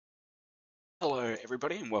Hello,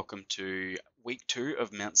 everybody, and welcome to week 2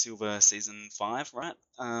 of Mount Silver season 5, right?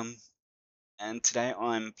 And today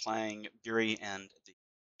I'm playing Buri and the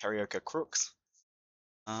Carioca Krooks.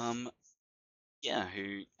 Yeah,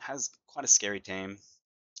 who has quite a scary team.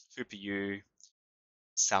 Fupayu,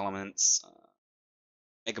 Salamence,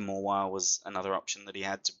 Mega Mawile was another option that he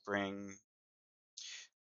had to bring.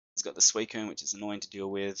 He's got the Suicune, which is annoying to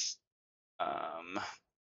deal with.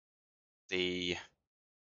 The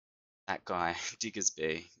that guy,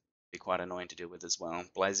 Diggersby, be quite annoying to deal with as well.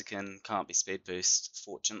 Blaziken can't be speed boost,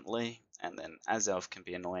 fortunately, and then Azelf can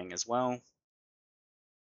be annoying as well.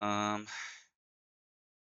 What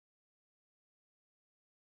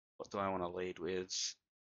do I want to lead with?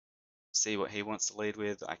 See what he wants to lead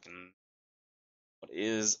with. What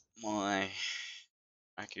is my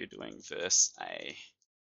Raku doing versus a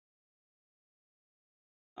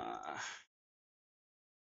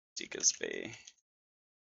Diggersby?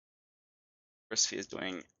 Crispy is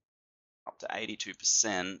doing up to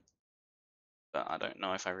 82%, but I don't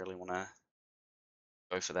know if I really want to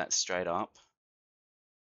go for that straight up.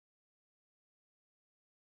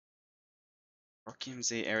 Rockium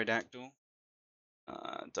Z Aerodactyl.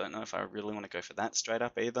 Don't know if I really want to go for that straight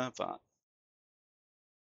up either, but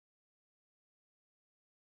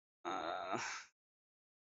I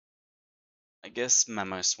guess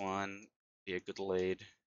Mamoswine would be a good lead.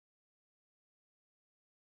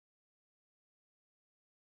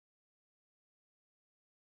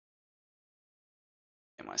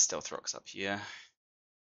 Get my Stealth Rocks up here.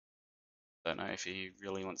 Don't know if he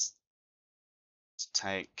really wants to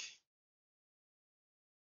take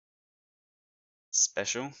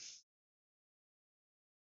special.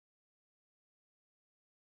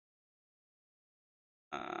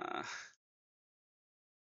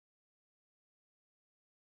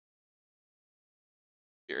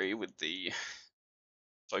 Fury with the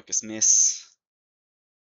focus miss.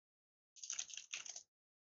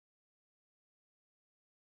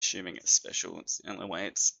 Assuming it's special, it's the only way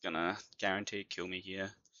it's gonna guarantee kill me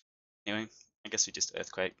here. Anyway, I guess we just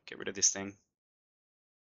Earthquake, get rid of this thing.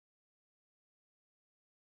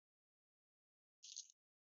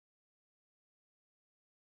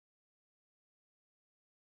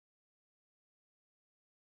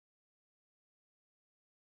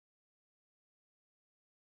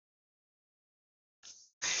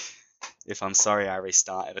 If I'm sorry, I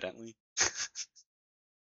restart, evidently.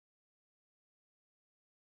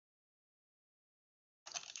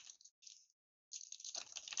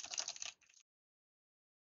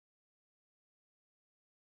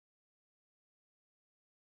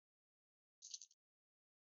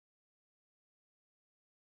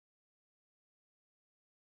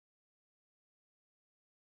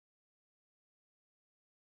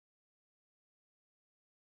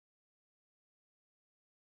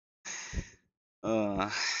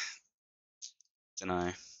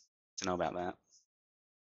 Don't know about that.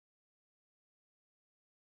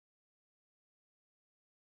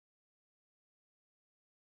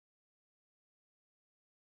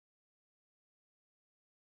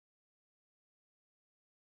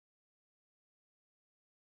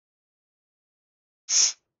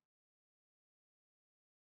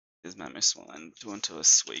 There's Mamoswine doing to a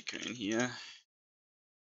Suicune here.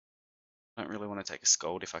 I don't really want to take a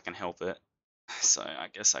Scald if I can help it. So I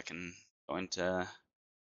guess I can go into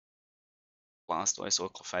Blastoise or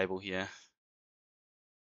Clefable here.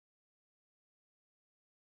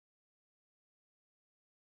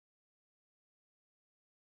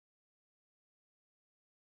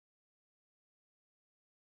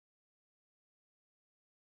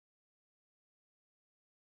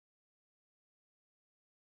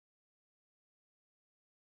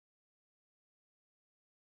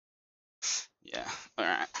 Yeah,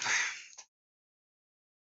 alright.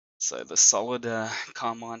 So the solid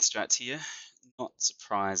Carmine strats here, not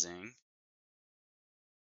surprising.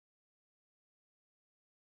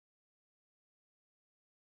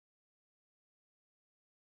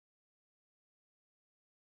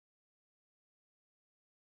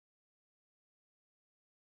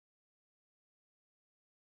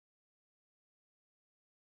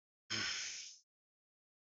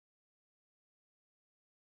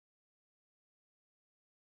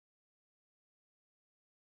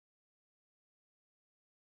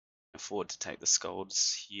 Afford to take the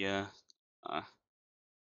Scalds here.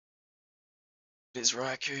 There's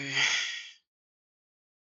Raikou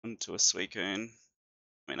onto a Suicune.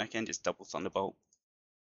 I mean, I can just double Thunderbolt.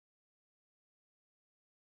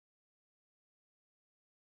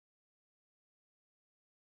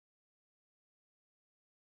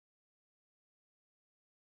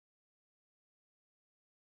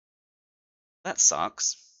 That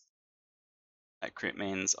sucks. That crit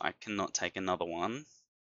means I cannot take another one.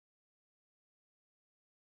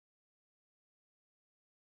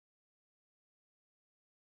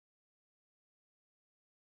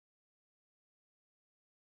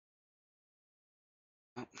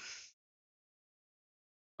 Oh,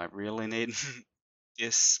 I really need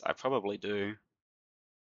this. I probably do.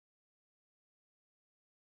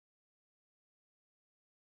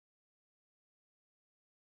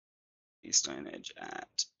 The Stone Edge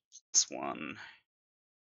at +1.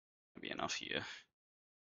 Maybe enough here.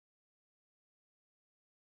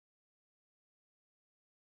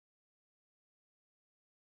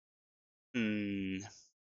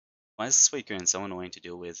 Why is Suicune so annoying to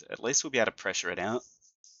deal with? At least we'll be able to pressure it out.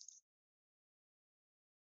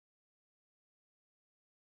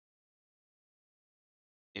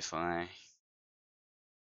 If I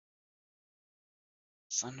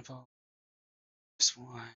Thunderbolt, this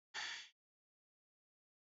Y.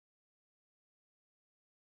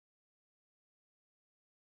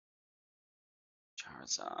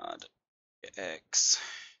 Charizard X.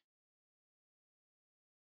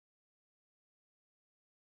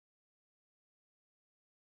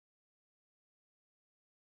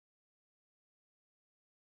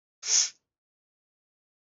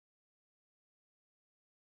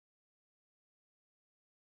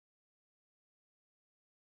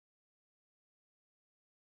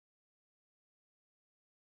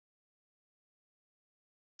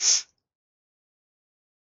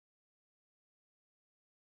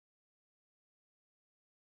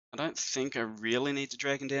 I don't think I really need to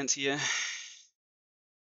Dragon Dance here.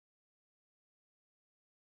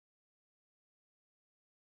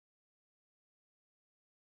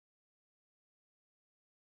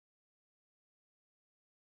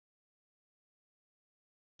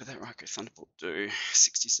 What did that Raikou Thunderbolt do?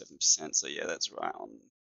 67%, so yeah, that's right on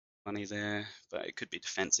money there, but it could be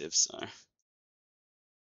defensive, so.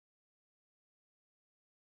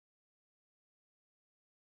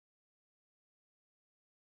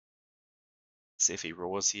 See if he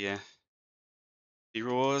roars here. If he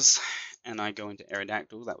roars, and I go into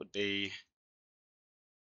Aerodactyl, that would be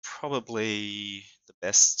probably the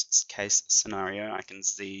best case scenario. I can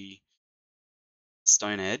Z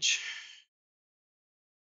Stone Edge.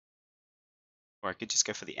 Or I could just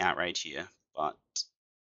go for the Outrage here, but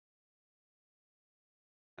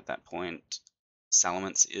at that point,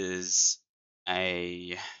 Salamence is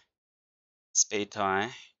a speed tie,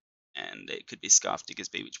 and it could be Scarf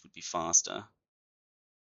Diggersby, which would be faster.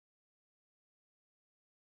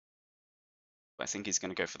 But I think he's going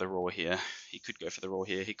to go for the Roar here. He could go for the Roar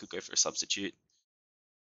here. He could go for a substitute.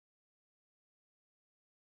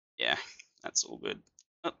 Yeah, that's all good.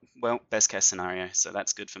 Oh, well, best case scenario, so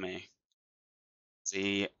that's good for me.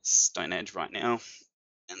 Z Stone Edge right now,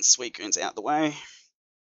 and Suicune's out the way.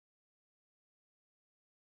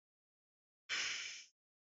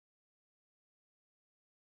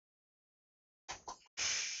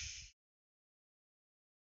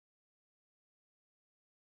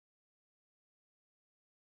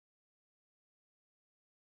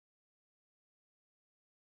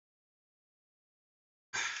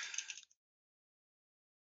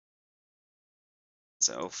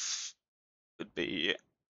 Self would be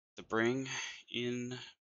the bring in,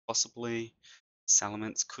 possibly.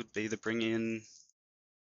 Salamence could be the bring in.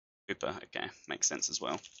 Cooper, okay, makes sense as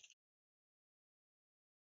well.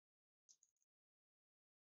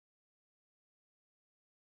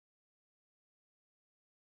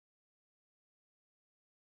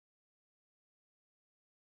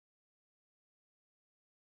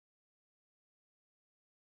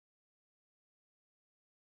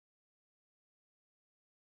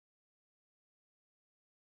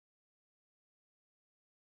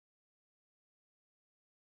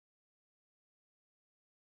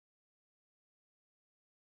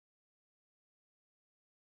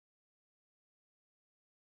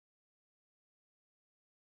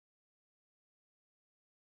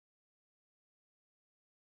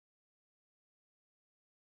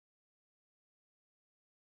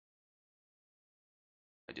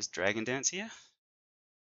 I just Dragon Dance here.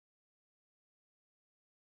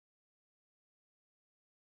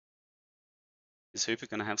 Is Hooper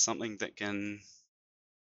going to have something that can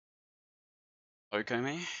Oko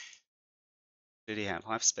me? Did he have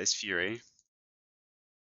Hyperspace Fury?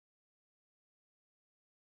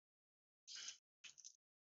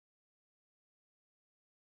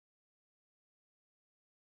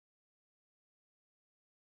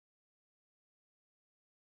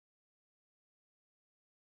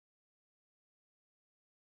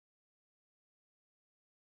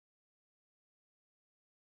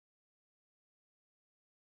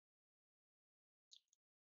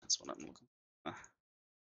 That's what I'm looking for.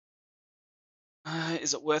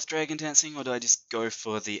 Is it worth Dragon Dancing, or do I just go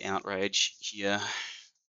for the Outrage here?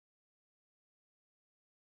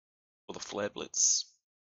 Or the Flare Blitz?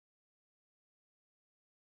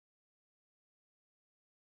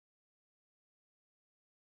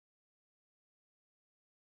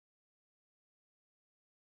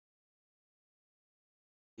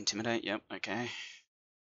 Intimidate, yep, okay.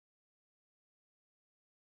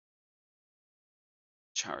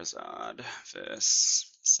 Charizard versus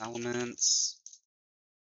Salamence.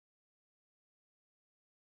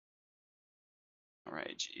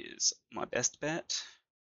 Outrage is my best bet,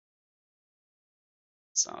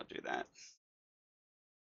 so I'll do that.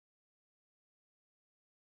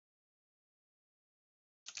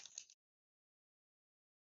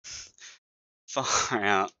 Far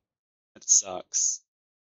out. That sucks.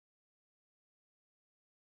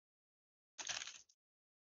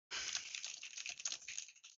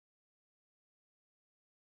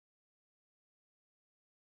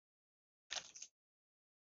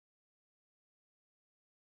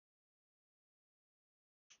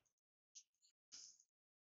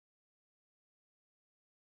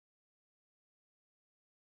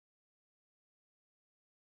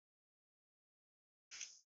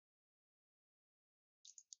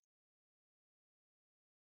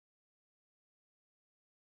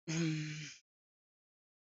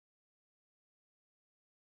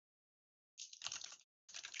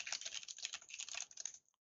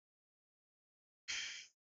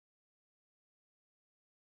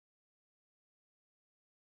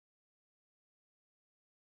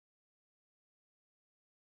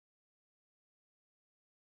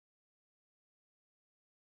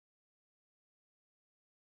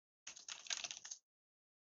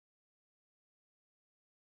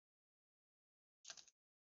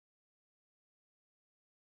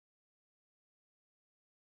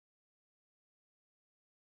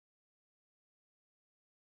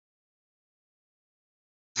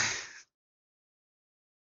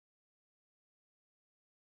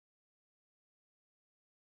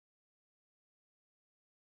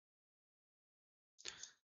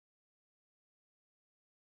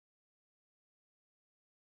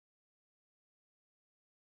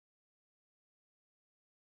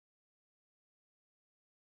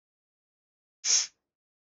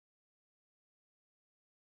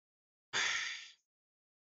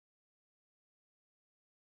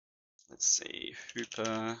 Let's see,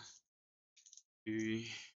 Hooper,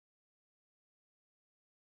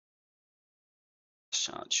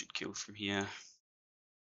 Shard should kill from here.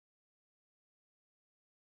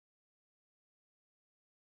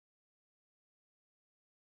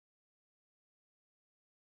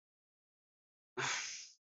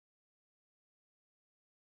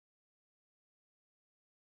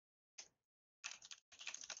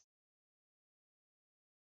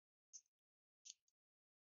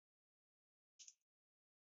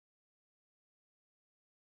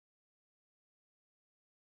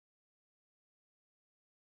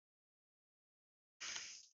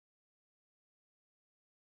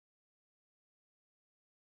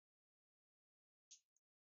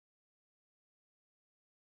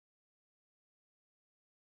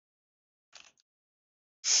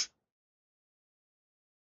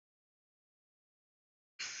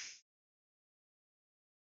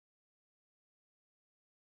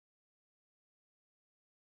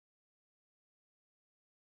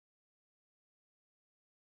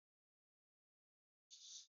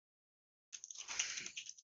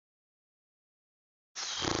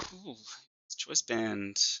 Ooh, choice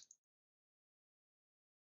band. This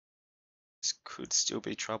could still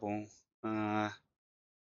be trouble. I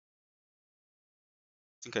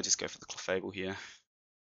think I just go for the Clefable here.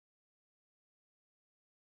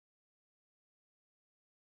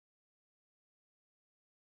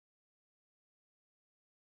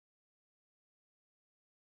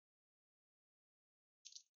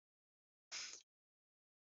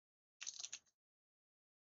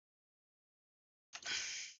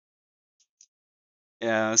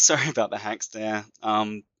 Yeah, sorry about the hacks there,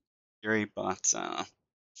 Yuri, but that's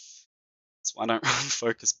why I don't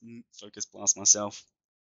focus blast myself.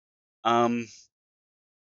 Yeah,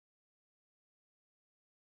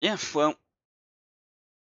 well,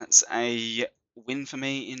 that's a win for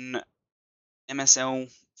me in MSL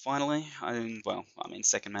finally. I mean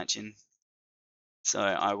second match in, so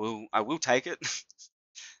I will take it.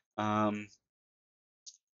 um,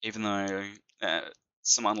 even though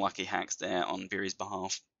some unlucky hacks there on Viri's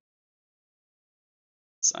behalf.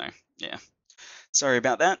 So yeah, sorry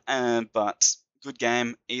about that, but good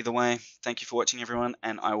game either way. Thank you for watching, everyone,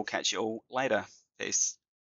 and I will catch you all later. Peace.